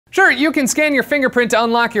Sure, you can scan your fingerprint to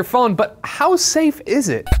unlock your phone, but how safe is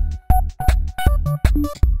it?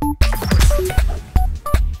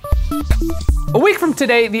 A week from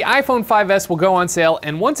today, the iPhone 5S will go on sale,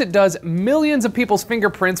 and once it does, millions of people's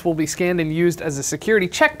fingerprints will be scanned and used as a security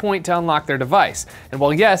checkpoint to unlock their device. And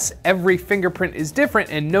while yes, every fingerprint is different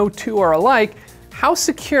and no two are alike, how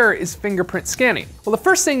secure is fingerprint scanning? Well, the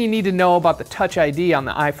first thing you need to know about the Touch ID on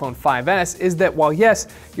the iPhone 5S is that while yes,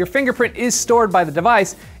 your fingerprint is stored by the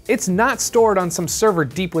device, it's not stored on some server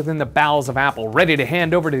deep within the bowels of Apple, ready to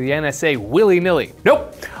hand over to the NSA willy-nilly.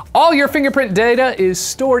 Nope. All your fingerprint data is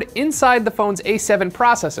stored inside the phone's A7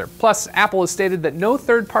 processor. Plus, Apple has stated that no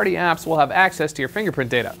third-party apps will have access to your fingerprint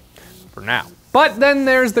data. For now. But then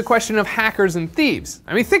there's the question of hackers and thieves.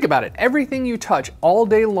 I mean, think about it. Everything you touch all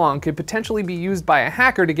day long could potentially be used by a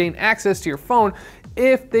hacker to gain access to your phone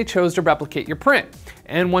if they chose to replicate your print.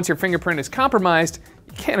 And once your fingerprint is compromised,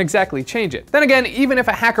 you can't exactly change it. Then again, even if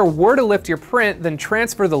a hacker were to lift your print, then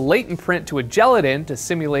transfer the latent print to a gelatin to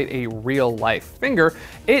simulate a real-life finger,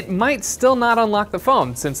 it might still not unlock the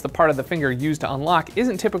phone, since the part of the finger used to unlock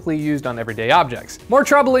isn't typically used on everyday objects. More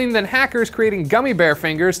troubling than hackers creating gummy bear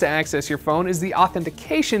fingers to access your phone is the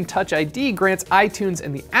authentication Touch ID grants iTunes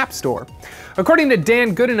and the App Store. According to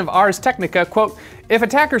Dan Gooden of Ars Technica, quote, "If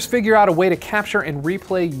attackers figure out a way to capture and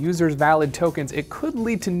replay users' valid tokens, it could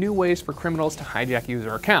lead to new ways for criminals to hijack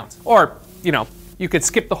user accounts." Or, you know, you could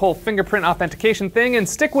skip the whole fingerprint authentication thing and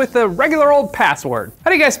stick with the regular old password.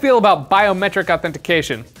 How do you guys feel about biometric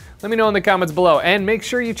authentication? Let me know in the comments below, and make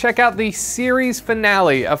sure you check out the series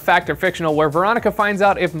finale of Fact or Fictional, where Veronica finds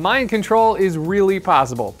out if mind control is really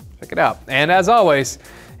possible. Check it out. And as always,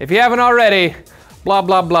 if you haven't already, blah,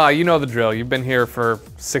 blah, blah, you know the drill. You've been here for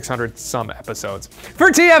 600 some episodes.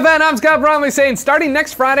 For TFN, I'm Scott Bromley saying starting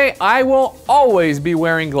next Friday, I will always be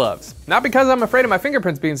wearing gloves. Not because I'm afraid of my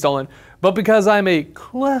fingerprints being stolen, but because I'm a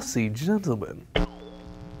classy gentleman.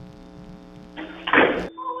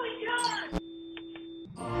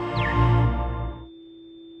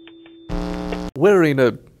 Wearing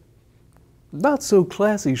a not so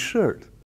classy shirt.